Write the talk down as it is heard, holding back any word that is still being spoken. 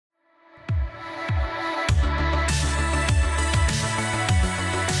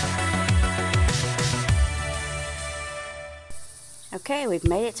Okay, we've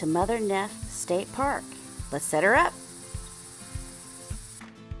made it to Mother Neff State Park. Let's set her up.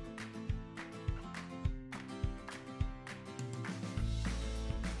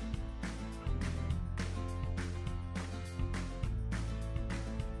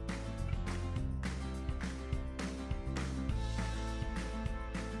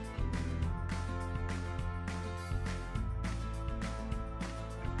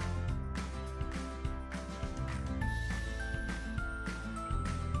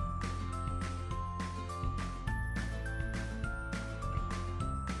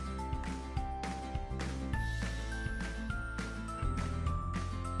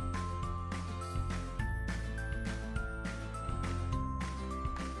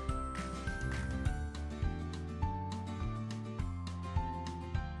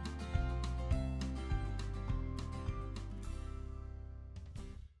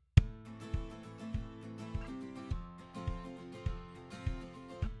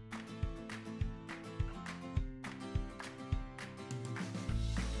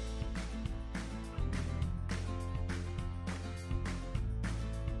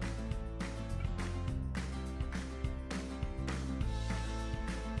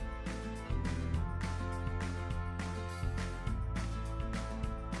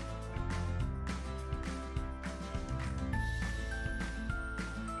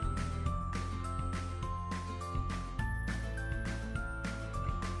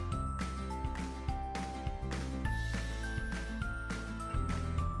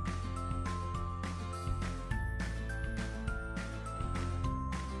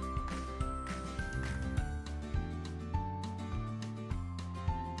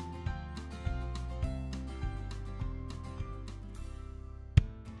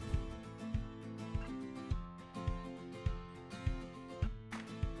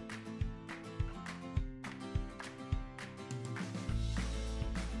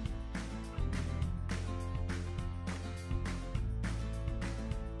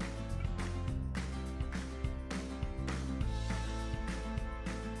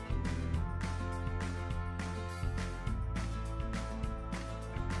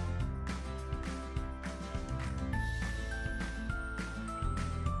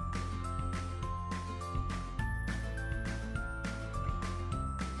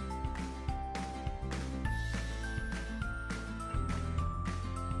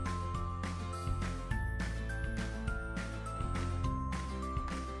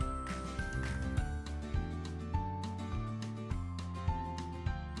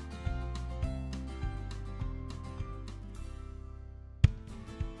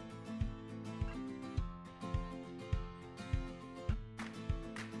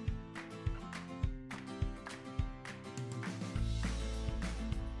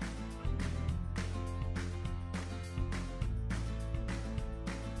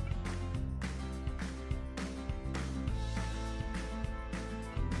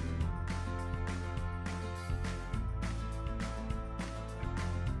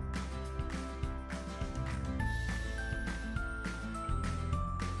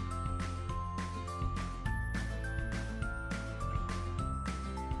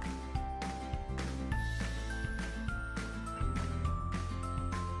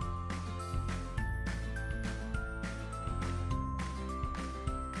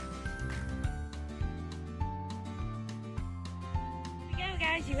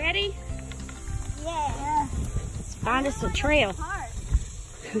 Guys, you ready? Yeah. Let's find us a trail.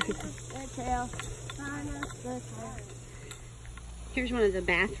 Here's one of the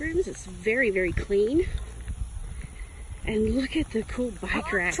bathrooms. It's very, very clean. And look at the cool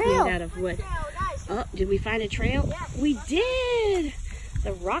bike rack made out of wood. Oh, did we find a trail? Yeah. We did!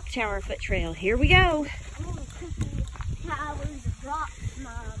 The Rock Tower foot trail. Here we go. Towers of rock,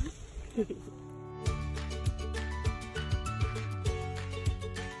 Mom.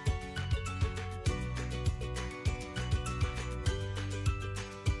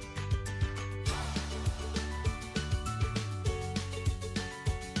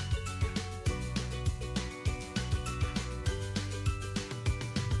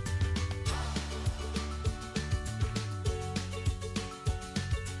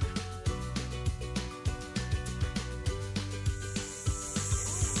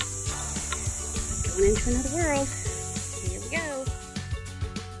 Going into another world. Here we go.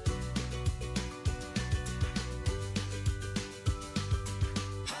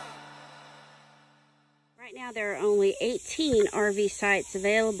 Right now there are only 18 RV sites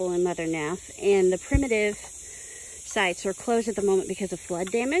available in Mother Neff, and the primitive sites are closed at the moment because of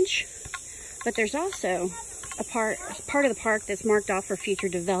flood damage. But there's also a part of the park that's marked off for future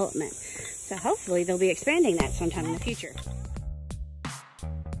development. So hopefully they'll be expanding that sometime in the future.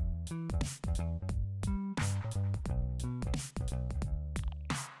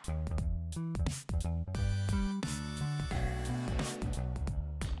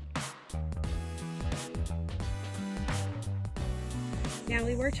 Now,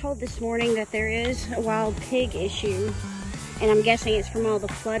 we were told this morning that there is a wild pig issue, and I'm guessing it's from all the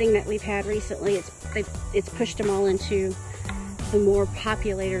flooding that we've had recently. It's pushed them all into the more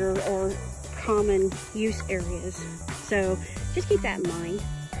populated or common use areas. So just keep that in mind.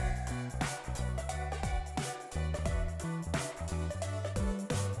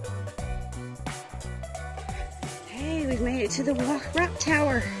 Hey, we've made it to the rock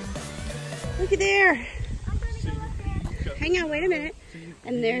tower. Look at there. Hang on, wait a minute.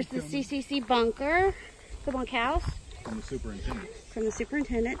 And there's the CCC bunker, the bunkhouse. From the superintendent. From the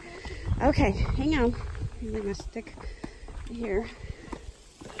superintendent. Okay, hang on. Leave my stick here.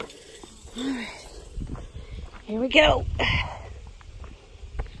 All right. Here we go.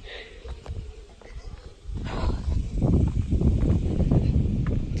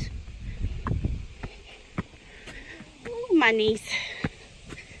 Ooh, my knees.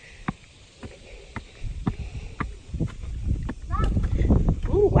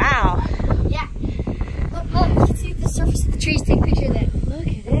 Ooh, wow. Yeah. Look, you can see the surface of the trees. Take a picture of that. Look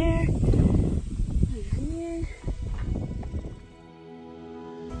at there. Look here.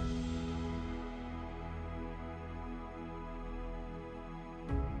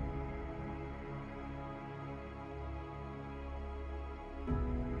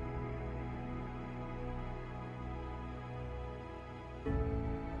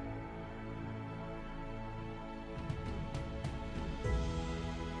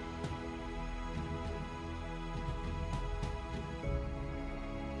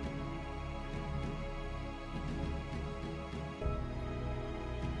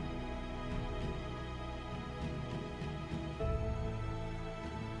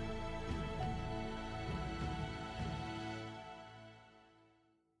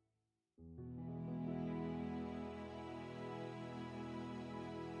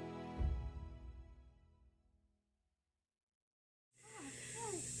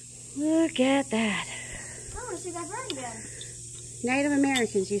 Look at that. I want to see that bird again. Native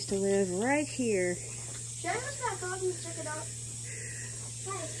Americans used to live right here. Should I just back off and check it out?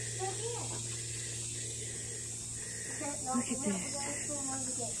 Look at this.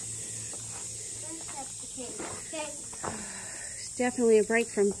 It's definitely a break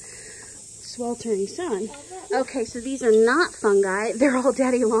from sweltering sun. Okay, so these are not fungi. They're all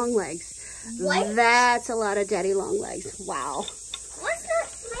daddy long legs. What? That's a lot of daddy long legs. Wow. Let's not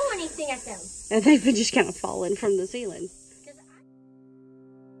throw anything at them. And they've been just kind of falling from the ceiling.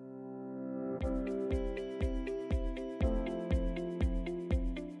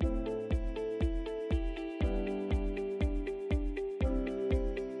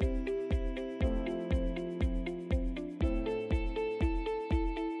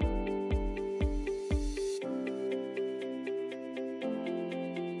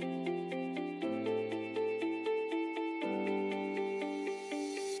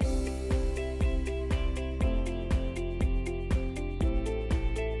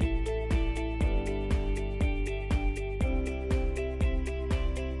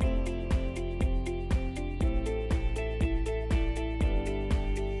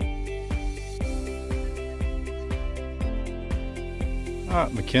 All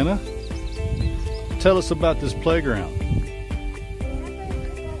right, McKenna, tell us about this playground.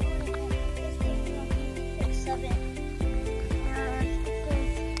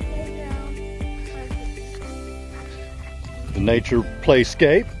 The nature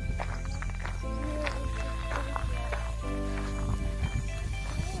playscape.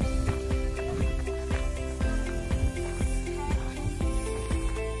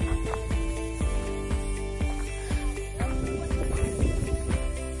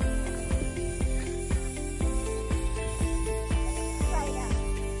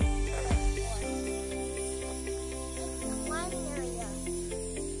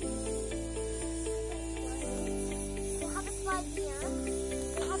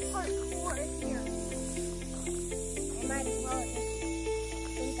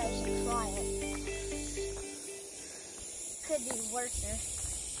 Could be worse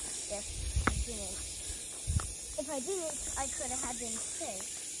if I didn't, I could have had them sick.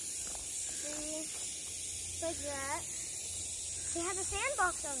 See, like that. They have a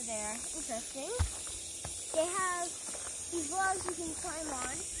sandbox over there. Interesting. They have these logs you can climb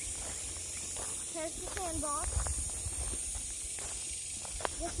on. There's the sandbox.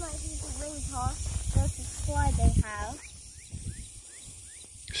 This might be the ring toss. That's the slide they have.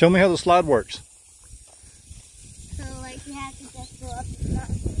 Show me how the slide works. So, like, you have to just go up the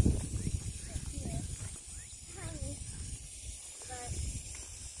mountain. Here. Tiny. But,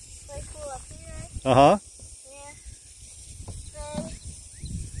 really cool up here. Uh-huh. Yeah. Then,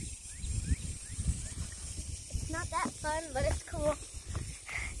 it's not that fun, but it's cool.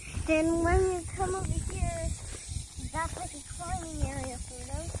 Then when you come over here, that's like a climbing area for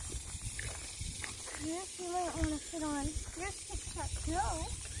them. Yes, you might want to sit on your tic-tac-toe.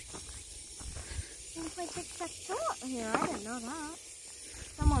 You can play tic-tac-toe up here. I didn't know that.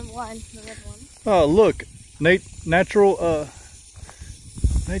 Someone won, the red one. Oh, look. Nature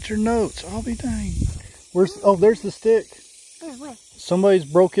notes. I'll be dang. Where's, oh, there's the stick. Where? Somebody's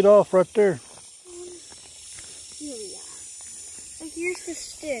broke it off right there. Here we are. So here's the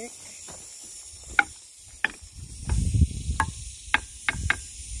stick.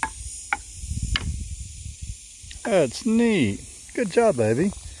 That's neat. Good job,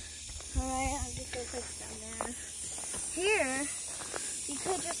 baby. Alright, I'm just gonna put it down there. Here, you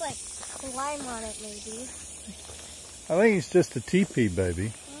could just like climb on it maybe. I think it's just a teepee,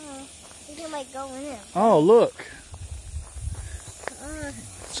 baby. You can like go in it. Oh, look.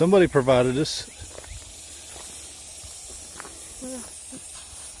 Somebody provided us.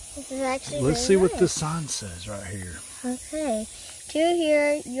 This is actually Let's see what the sign says right here. Okay. To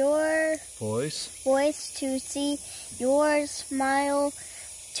hear your Voice. to see your smile,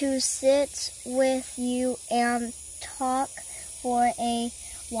 to sit with you and talk for a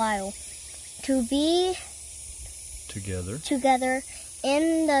while, to be Together.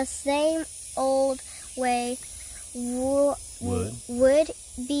 in the same old way would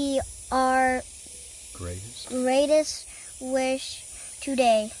be our greatest wish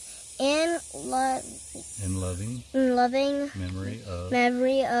today. In loving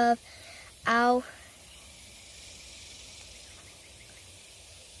memory of our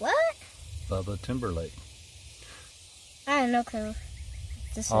what? Bubba Timberlake. I have no clue.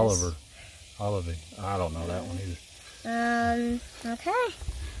 This is. Olivie. I don't know that one either. Okay.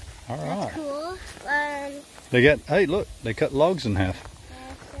 All right. That's cool. They got, hey, look, they cut logs in half.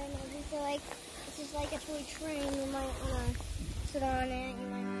 So maybe feel like this is like a toy train. You might want to sit on it. You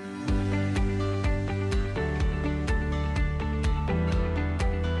might.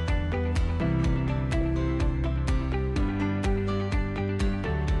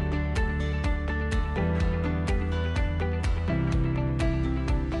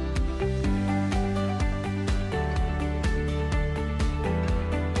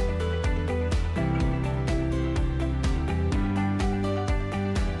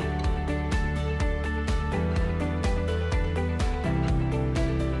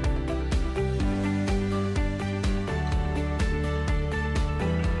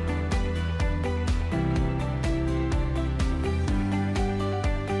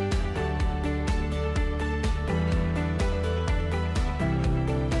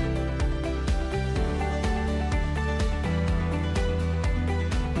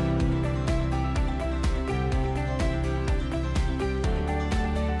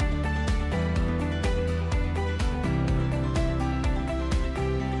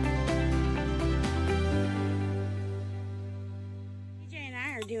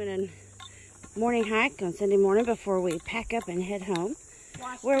 Doing a morning hike on Sunday morning before we pack up and head home.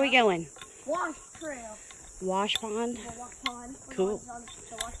 Where are we going? Wash trail. Wash pond? The wash pond. Cool.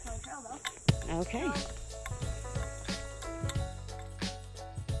 The wash pond trail though. Okay.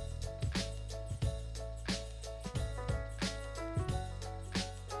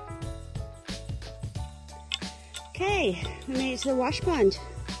 Okay, we made it to the wash pond.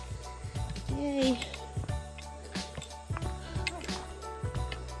 Yay.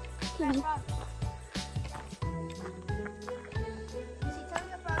 You see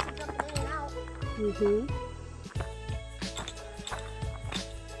tons of frogs are jumping in and out. What's here?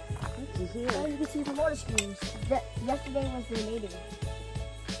 And you can see the water streams. Yesterday was their mating.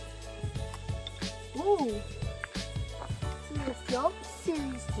 Ooh. See this jump?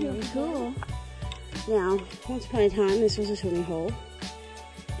 Serious Very cool. Now, once upon a time, this was a swimming hole.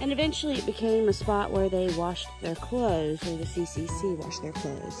 And eventually it became a spot where they washed their clothes, or the CCC washed their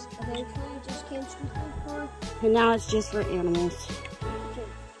clothes. Eventually it just came strictly for... And now it's just for animals.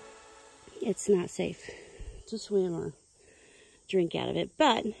 It's not safe to swim or drink out of it,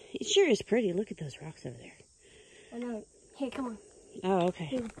 but it sure is pretty. Look at those rocks over there. I know. Hey, come on. Oh, okay.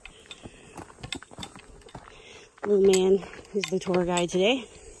 Here. Little man is the tour guide today. You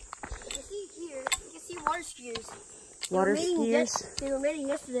can see here, you can see water skiers. Water skiers. They were mating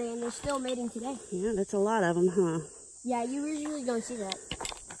yesterday and they're still mating today. Yeah, that's a lot of them, huh? Yeah, you usually don't see that.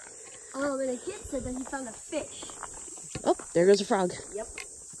 Oh, and the kid said that he found a fish. Oh, there goes a frog. Yep.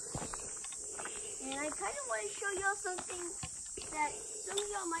 And I kind of want to show y'all something that some of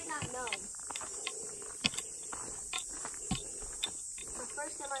y'all might not know. But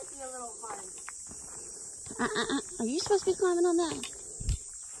first it might be a little hard. Are you supposed to be climbing on that?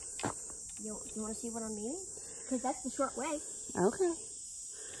 You want to see what I'm meaning? Because that's the short way. Okay.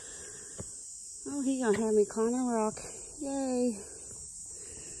 Oh, he's gonna have me climb a rock. Yay.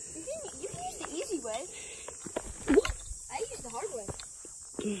 You can use the easy way. I use the hard way.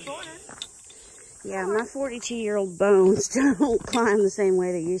 Shorter. Yeah, my 42-year-old bones don't climb the same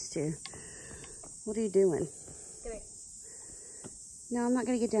way they used to. What are you doing? Come here. No, I'm not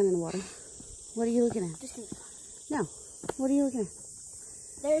gonna get down in the water. What are you looking at? Just come here. No. What are you looking at?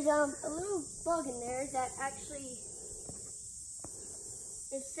 There's a little bug in there that actually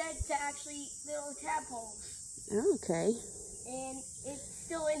is said to actually eat little tadpoles. Oh, okay. And it's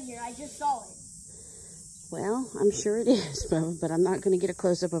still in here. I just saw it. Well, I'm sure it is, Bubba, but I'm not going to get a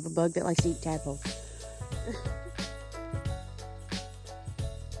close-up of a bug that likes to eat tadpoles.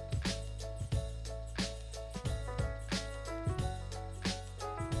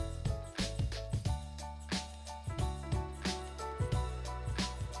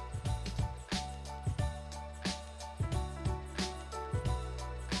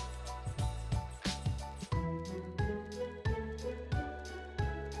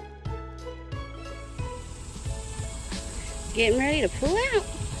 Getting ready to pull out.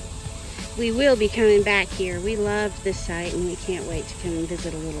 We will be coming back here. We loved this site and we can't wait to come and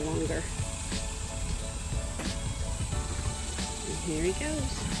visit a little longer. And here he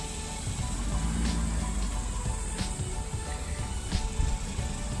goes.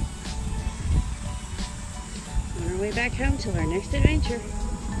 On our way back home till our next adventure.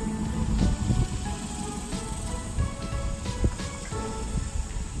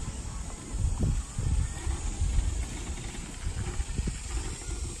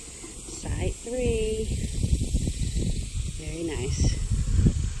 Site 3. Very nice.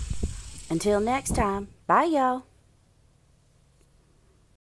 Until next time, bye y'all.